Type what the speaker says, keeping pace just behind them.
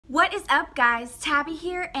What is up, guys? Tabby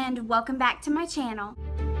here, and welcome back to my channel.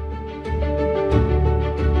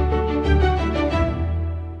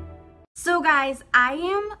 So guys, I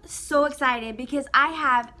am so excited because I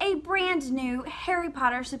have a brand new Harry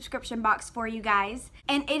Potter subscription box for you guys,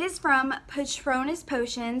 and it is from Patronus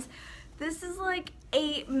Potions. This is like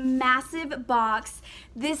a massive box.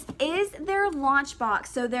 This is their launch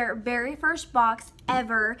box, so their very first box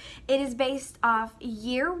ever. It is based off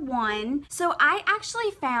year 1. So I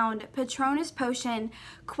actually found Patronus Potion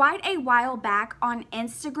quite a while back on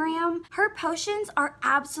Instagram. Her potions are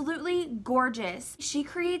absolutely gorgeous. She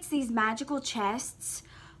creates these magical chests.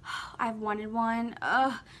 I've wanted one.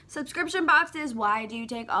 Subscription boxes, why do you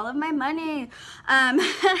take all of my money?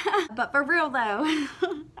 But for real though,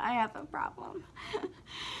 I have a problem.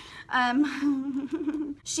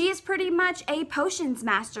 She is pretty much a potions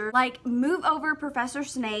master. Like, move over Professor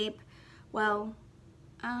Snape. Well,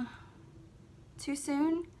 too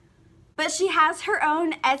soon? But she has her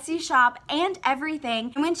own Etsy shop and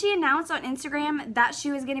everything. And when she announced on Instagram that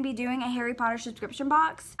she was going to be doing a Harry Potter subscription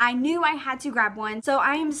box, I knew I had to grab one. So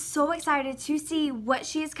I am so excited to see what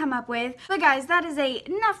she has come up with. But guys, that is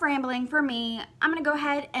enough rambling for me. I'm going to go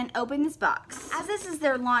ahead and open this box. As this is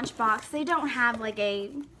their launch box, they don't have like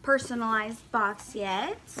a personalized box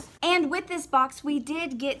yet. And with this box, we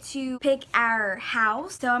did get to pick our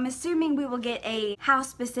house. So I'm assuming we will get a house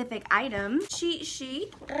specific item. Cheat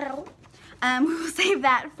sheet. We'll save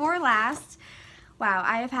that for last. Wow,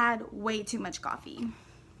 I have had way too much coffee.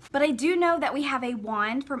 But I do know that we have a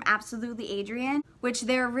wand from Absolutely Adrian, which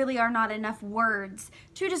there really are not enough words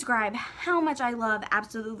to describe how much I love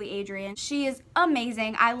Absolutely Adrian. She is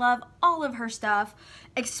amazing. I love all of her stuff,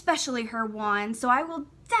 especially her wand. So I will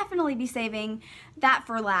definitely be saving that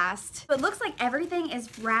for last. But it looks like everything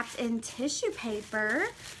is wrapped in tissue paper.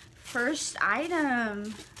 First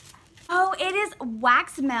item. Oh, it is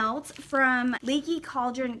wax melt from Leaky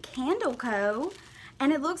Cauldron Candle Co.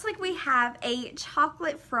 And it looks like we have a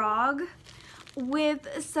chocolate frog with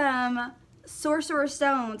some Sorcerer's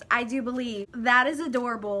Stones, I do believe. That is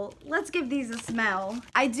adorable. Let's give these a smell.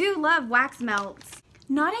 I do love wax melts.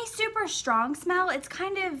 Not a super strong smell. It's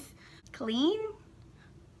kind of clean.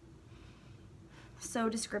 So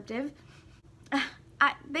descriptive.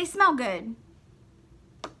 They smell good.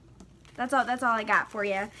 That's all I got for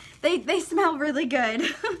you. They smell really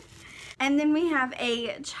good. And then we have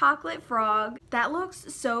a chocolate frog. That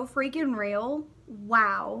looks so freaking real.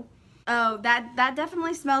 Wow. Oh, that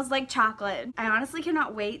definitely smells like chocolate. I honestly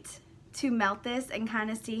cannot wait to melt this and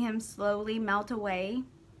kind of see him slowly melt away.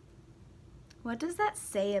 What does that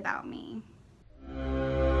say about me?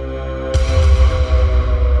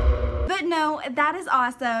 But no, that is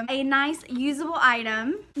awesome. A nice usable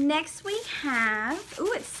item. Next we have,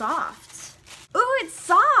 ooh, it's soft. Ooh, it's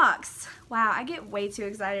socks. Wow, I get way too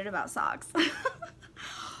excited about socks.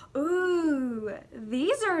 Ooh,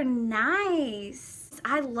 these are nice.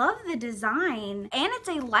 I love the design. And it's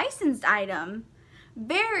a licensed item.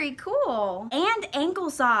 Very cool. And ankle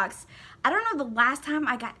socks. I don't know the last time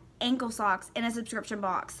I got ankle socks in a subscription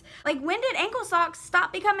box. Like, when did ankle socks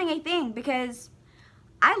stop becoming a thing? Because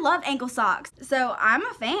I love ankle socks, so I'm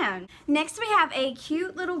a fan. Next we have a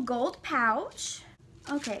cute little gold pouch.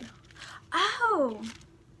 Okay. Oh,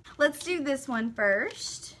 let's do this one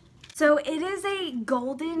first. So it is a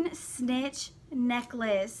golden snitch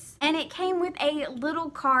necklace, and it came with a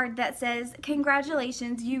little card that says,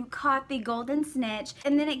 "Congratulations, you caught the golden snitch."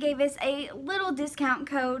 And then it gave us a little discount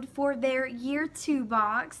code for their year 2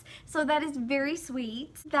 box. So that is very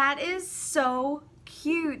sweet. That is so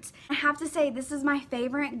cute. I have to say, this is my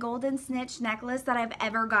favorite golden snitch necklace that I've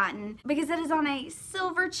ever gotten, because it is on a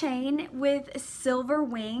silver chain with silver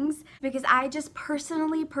wings, because I just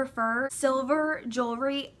personally prefer silver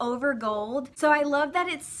jewelry over gold. So I love that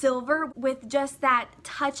it's silver with just that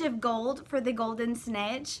touch of gold for the golden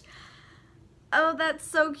snitch. Oh, that's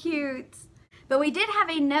so cute. But we did have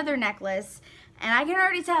another necklace, and I can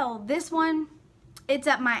already tell this one, it's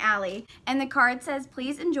up my alley. And the card says,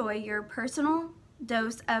 "Please enjoy your personal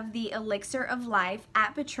dose of the elixir of life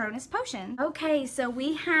at Patronus Potion." Okay, so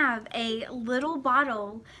we have a little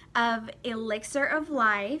bottle of elixir of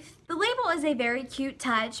life. The label is a very cute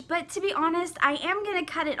touch, but to be honest, I am gonna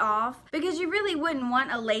cut it off because you really wouldn't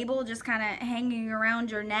want a label just kind of hanging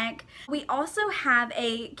around your neck. We also have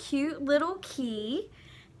a cute little key,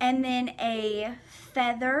 and then a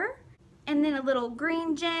feather, and then a little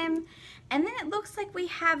green gem, and then it looks like we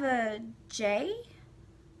have a J.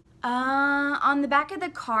 On the back of the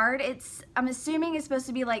card, I'm assuming it's supposed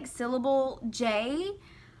to be like syllable J.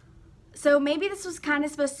 So maybe this was kind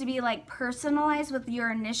of supposed to be like personalized with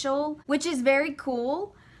your initial, which is very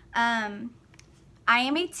cool. I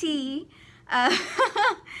am a T.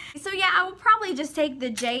 So yeah, I will probably just take the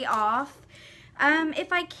J off.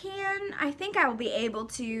 If I can, I think I will be able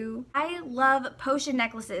to. I love potion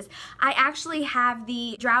necklaces. I actually have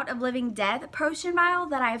the Drought of Living Death potion vial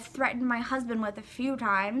that I've threatened my husband with a few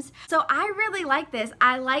times. So I really like this.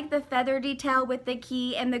 I like the feather detail with the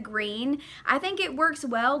key and the green. I think it works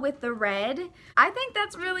well with the red. I think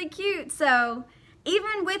that's really cute. So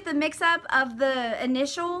even with the mix-up of the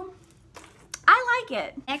initial, I like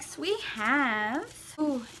it. Next we have,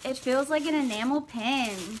 ooh, it feels like an enamel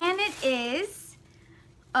pin. And it is,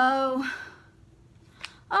 oh,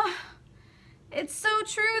 it's so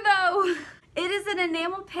true though. It is an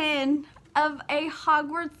enamel pin of a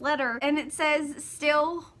Hogwarts letter and it says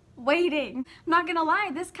still waiting. I'm not gonna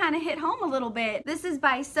lie, this kind of hit home a little bit. This is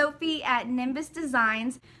by Sophie at Nimbus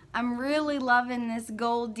Designs. I'm really loving this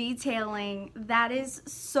gold detailing. That is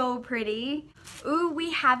so pretty. Ooh,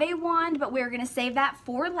 we have a wand, but we're gonna save that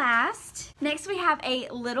for last. Next we have a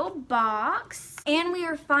little box, and we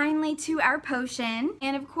are finally to our potion.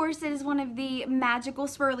 And of course it is one of the magical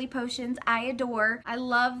swirly potions I adore. I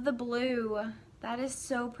love the blue. That is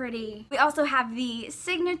so pretty. We also have the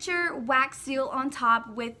signature wax seal on top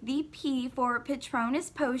with the P for Patronus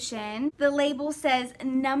potion. The label says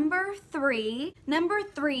number 3. Number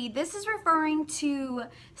 3, this is referring to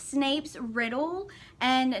Snape's riddle,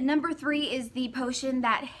 and number 3 is the potion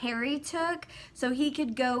that Harry took so he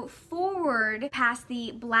could go forward past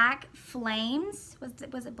the black flames.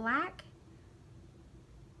 Was it black?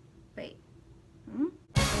 Wait.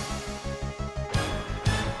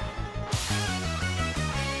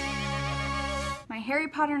 My Harry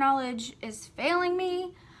Potter knowledge is failing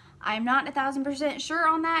me. I'm not 1000% sure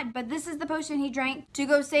on that, but this is the potion he drank to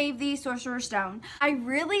go save the Sorcerer's Stone. I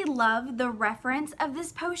really love the reference of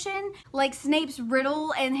this potion, like Snape's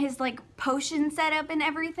riddle and his like potion setup and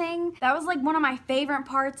everything. That was like one of my favorite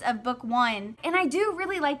parts of book 1. And I do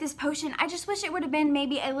really like this potion. I just wish it would have been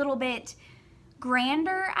maybe a little bit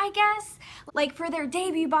grander, I guess. Like for their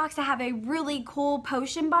debut box to have a really cool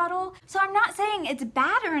potion bottle. So I'm not saying it's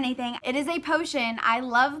bad or anything. It is a potion. I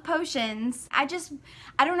love potions. I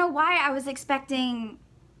don't know why I was expecting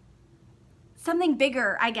something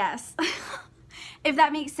bigger, I guess. If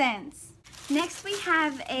that makes sense. Next we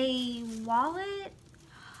have a wallet.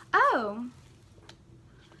 Oh,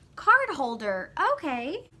 card holder.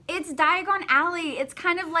 Okay. It's Diagon Alley. It's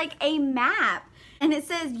kind of like a map. And it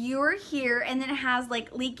says you're here, and then it has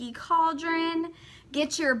like Leaky Cauldron,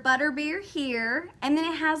 get your butterbeer here, and then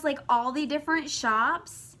it has like all the different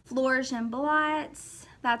shops. Flourish and Blots,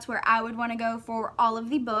 that's where I would want to go for all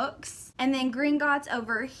of the books. And then Gringotts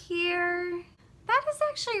over here. That is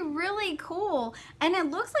actually really cool, and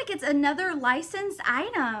it looks like it's another licensed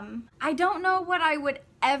item. I don't know what I would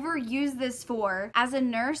ever use this for. As a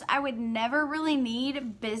nurse, I would never really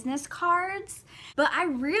need business cards, but I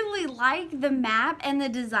really like the map and the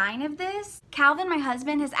design of this. Calvin, my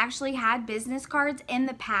husband, has actually had business cards in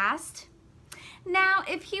the past. Now,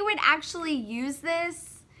 if he would actually use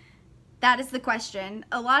this, that is the question.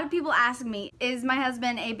 A lot of people ask me, is my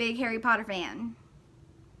husband a big Harry Potter fan?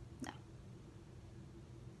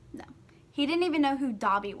 No. He didn't even know who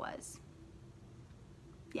Dobby was.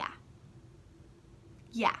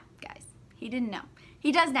 Yeah, guys. He didn't know.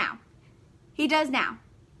 He does now. He does now.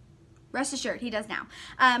 Rest assured, he does now.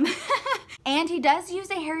 And he does use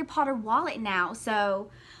a Harry Potter wallet now,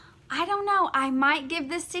 so I don't know. I might give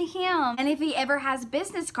this to him. And if he ever has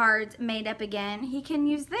business cards made up again, he can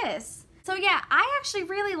use this. So yeah, I actually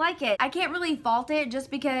really like it. I can't really fault it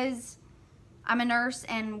just because I'm a nurse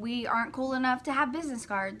and we aren't cool enough to have business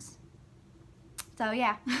cards. So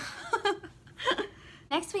yeah.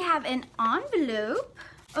 Next we have an envelope.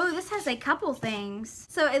 Oh, this has a couple things.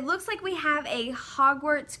 So it looks like we have a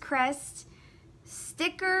Hogwarts crest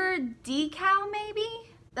sticker decal maybe?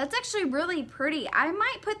 That's actually really pretty. I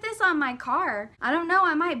might put this on my car. I don't know,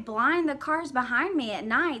 I might blind the cars behind me at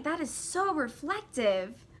night. That is so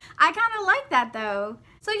reflective. I kind of like that though.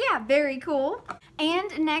 So yeah, very cool.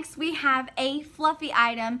 And next we have a fluffy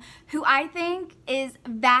item who I think is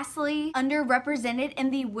vastly underrepresented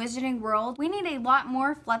in the wizarding world. We need a lot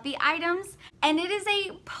more fluffy items, and it is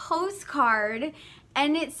a postcard,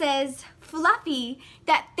 and it says, Fluffy,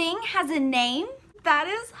 that thing has a name? That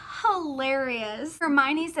is hilarious.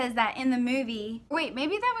 Hermione says that in the movie. Wait,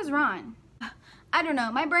 maybe that was Ron. I don't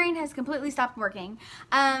know, my brain has completely stopped working.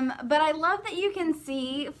 But I love that you can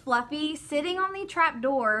see Fluffy sitting on the trap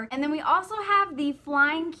door, and then we also have the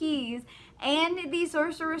flying keys and the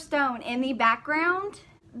Sorcerer's Stone in the background.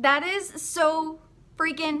 That is so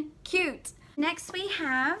freaking cute. Next we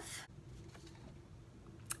have,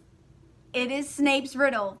 it is Snape's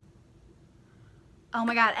riddle. Oh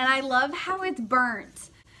my god, and I love how it's burnt.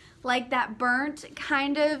 Like that burnt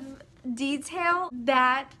kind of detail.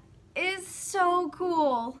 That is so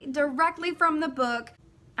cool. Directly from the book.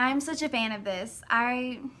 I'm such a fan of this.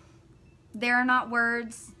 There are not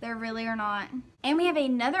words. There really are not. And we have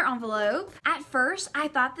another envelope. At first, I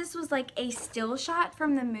thought this was like a still shot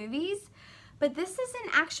from the movies, but this is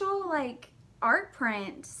an actual like art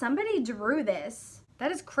print. Somebody drew this.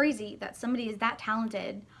 That is crazy that somebody is that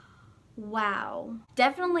talented. Wow.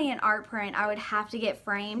 Definitely an art print I would have to get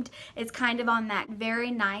framed. It's kind of on that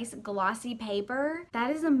very nice glossy paper.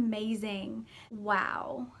 That is amazing.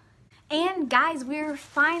 Wow. And guys, we're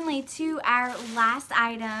finally to our last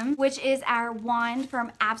item, which is our wand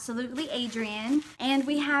from Absolutely Adrian. And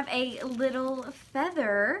we have a little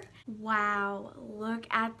feather. Wow, look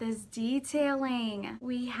at this detailing.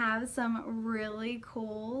 We have some really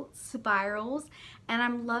cool spirals, and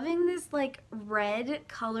I'm loving this like red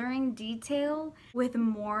coloring detail with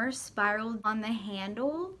more spirals on the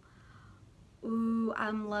handle. Ooh,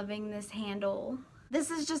 I'm loving this handle. This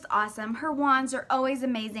is just awesome. Her wands are always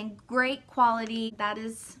amazing. Great quality. That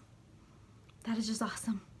is just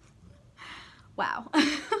awesome. Wow.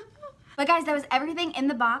 But guys, that was everything in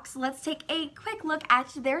the box. Let's take a quick look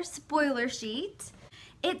at their spoiler sheet.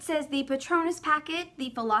 It says the Patronus packet,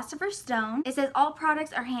 the Philosopher's Stone. It says all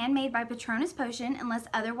products are handmade by Patronus Potion unless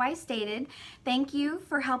otherwise stated. Thank you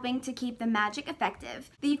for helping to keep the magic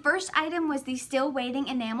effective. The first item was the Still Waiting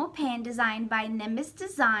enamel pen designed by Nimbus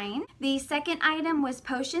Design. The second item was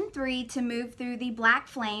Potion 3 to move through the black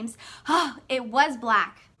flames. Oh, it was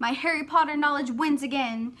black. My Harry Potter knowledge wins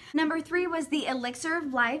again. Number 3 was the Elixir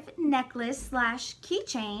of Life necklace /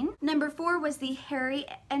 keychain. Number 4 was the Harry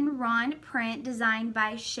and Ron print designed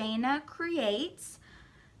by Shayna Creates.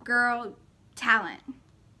 Girl, talent.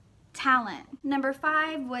 Talent. Number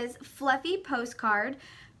 5 was Fluffy postcard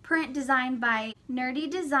print designed by Nerdy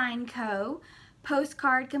Design Co.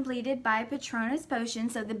 Postcard completed by Patronus Potion,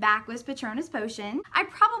 so the back was Patronus Potion. I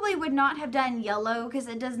probably would not have done yellow because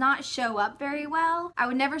it does not show up very well. I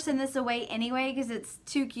would never send this away anyway because it's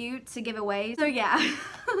too cute to give away. So yeah.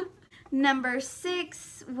 Number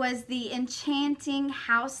 6 was the Enchanting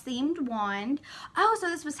House Themed Wand. Oh, so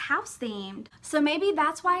this was house themed. So maybe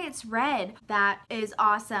that's why it's red. That is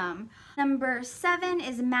awesome. Number 7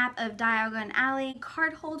 is Map of Diagon Alley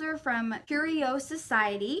card holder from Curio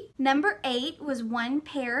Society. Number 8 was 1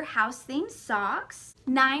 pair house themed socks.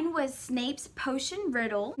 9 was Snape's Potion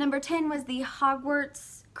Riddle. Number 10 was the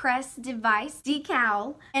Hogwarts Crest device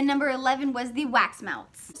decal, and number 11 was the wax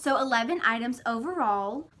melts. So 11 items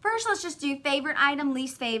overall. First, let's just do favorite item,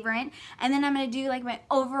 least favorite, and then I'm going to do like my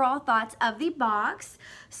overall thoughts of the box.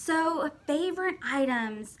 So favorite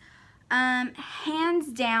items, hands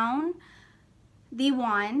down, the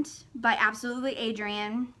wand by Absolutely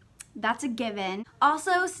Adrian. That's a given.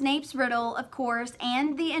 Also, Snape's Riddle, of course,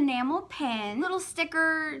 and the enamel pen. Little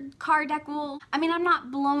sticker card decal. I mean, I'm not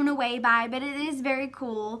blown away by, but it is very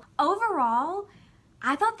cool. Overall,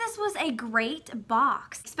 I thought this was a great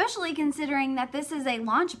box, especially considering that this is a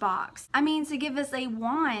launch box. I mean, to give us a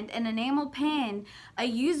wand, an enamel pen, a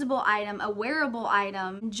usable item, a wearable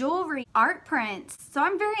item, jewelry, art prints. So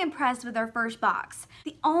I'm very impressed with our first box.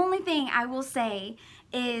 The only thing I will say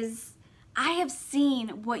is I have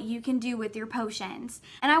seen what you can do with your potions,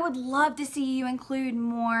 and I would love to see you include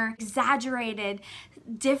more exaggerated,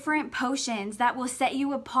 different potions that will set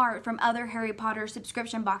you apart from other Harry Potter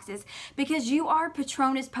subscription boxes, because you are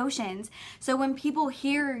Patronus Potions. So when people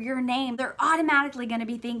hear your name, they're automatically going to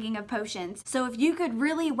be thinking of potions. So if you could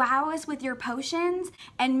really wow us with your potions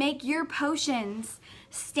and make your potions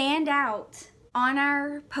stand out on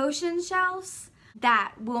our potion shelves,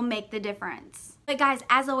 that will make the difference. But guys,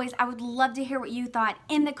 as always, I would love to hear what you thought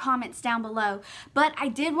in the comments down below. But I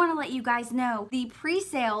did want to let you guys know the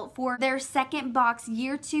pre-sale for their second box,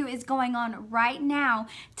 year 2, is going on right now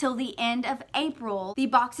till the end of April. The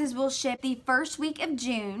boxes will ship the first week of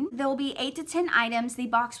June. There will be 8 to 10 items. The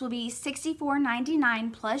box will be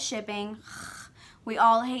 $64.99 plus shipping. We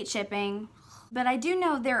all hate shipping. But I do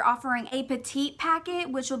know they're offering a petite packet,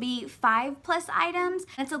 which will be 5+ items.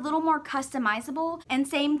 It's a little more customizable. And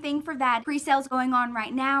same thing for that. Pre-sales going on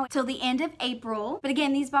right now till the end of April. But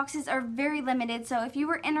again, these boxes are very limited. So if you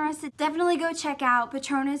were interested, definitely go check out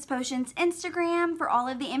Patronus Potions Instagram for all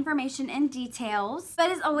of the information and details. But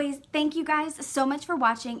as always, thank you guys so much for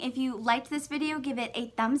watching. If you liked this video, give it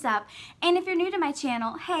a thumbs up. And if you're new to my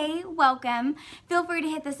channel, hey, welcome. Feel free to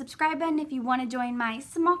hit the subscribe button if you want to join my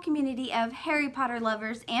small community of Harry Potter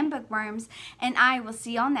lovers and bookworms, and I will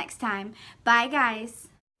see y'all next time. Bye, guys.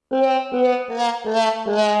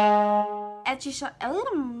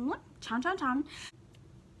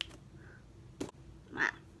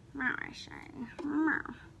 brushing.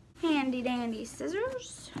 Handy dandy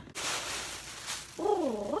scissors.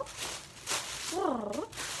 Oh,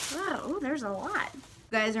 there's a lot. You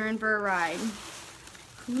guys are in for a ride.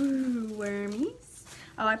 Ooh, wormies.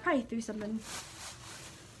 Oh, I probably threw something.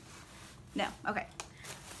 No, okay.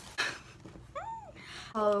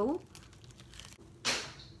 Oh.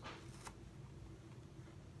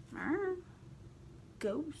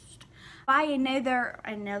 Ghost. Buy another.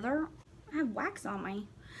 I have wax on me.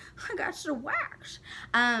 I got some wax.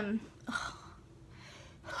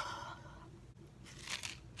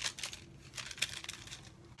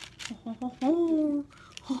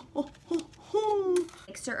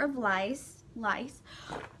 Mixture of lice. Oh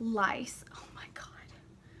my god.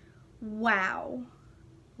 Wow.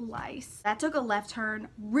 Lice. That took a left turn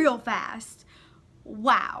real fast.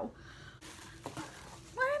 Wow.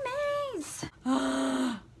 Mermaids.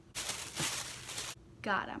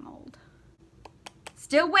 God, I'm old.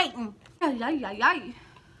 Still waiting.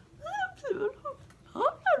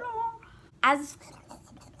 As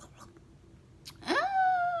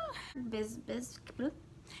business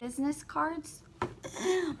cards.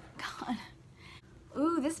 God.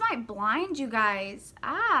 Ooh, this might blind you guys.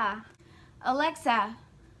 Alexa,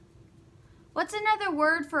 what's another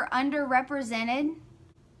word for underrepresented?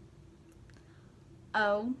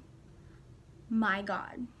 Oh my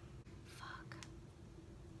god. Fuck.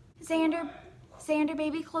 Xander,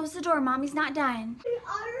 baby, close the door. Mommy's not done. When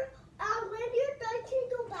you're done, can you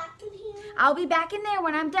go back in here? I'll be back in there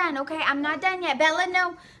when I'm done, okay? I'm not done yet. Bella,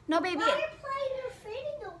 no, baby. Why are you playing your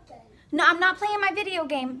video game? No, I'm not playing my video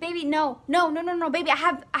game. Baby, no, baby. I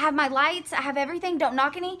have my lights. I have everything. Don't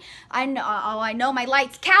knock any. I know my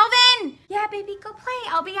lights. Calvin! Yeah, baby, go play.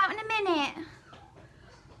 I'll be out in a minute.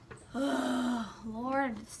 Oh,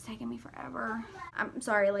 Lord, it's taking me forever. I'm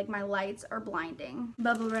sorry, like my lights are blinding.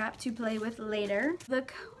 Bubble wrap to play with later.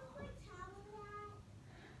 Look.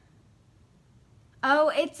 Oh,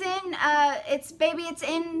 it's in, it's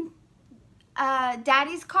in,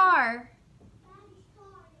 Daddy's car.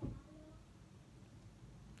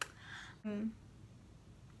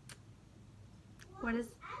 What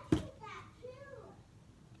is,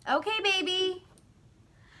 okay, baby.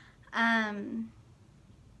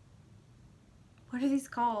 What are these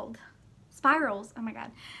called? Spirals. Oh my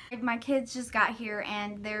god. My kids just got here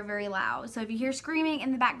and they're very loud. So if you hear screaming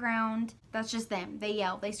in the background, that's just them. They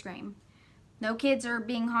yell, they scream. No kids are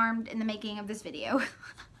being harmed in the making of this video.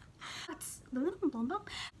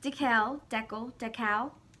 Decal.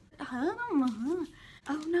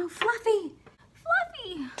 Oh no, Fluffy.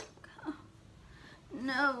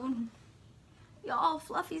 No. Y'all,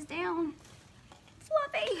 Fluffy's down.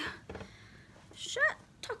 Fluffy. Shut.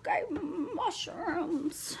 Okay,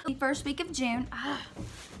 mushrooms. The first week of June.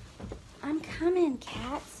 I'm coming,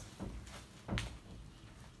 cats.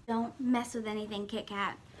 Don't mess with anything, Kit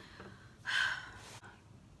Kat.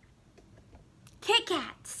 Kit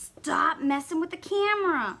Kat, stop messing with the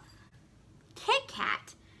camera. Kit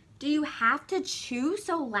Kat, do you have to chew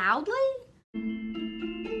so loudly?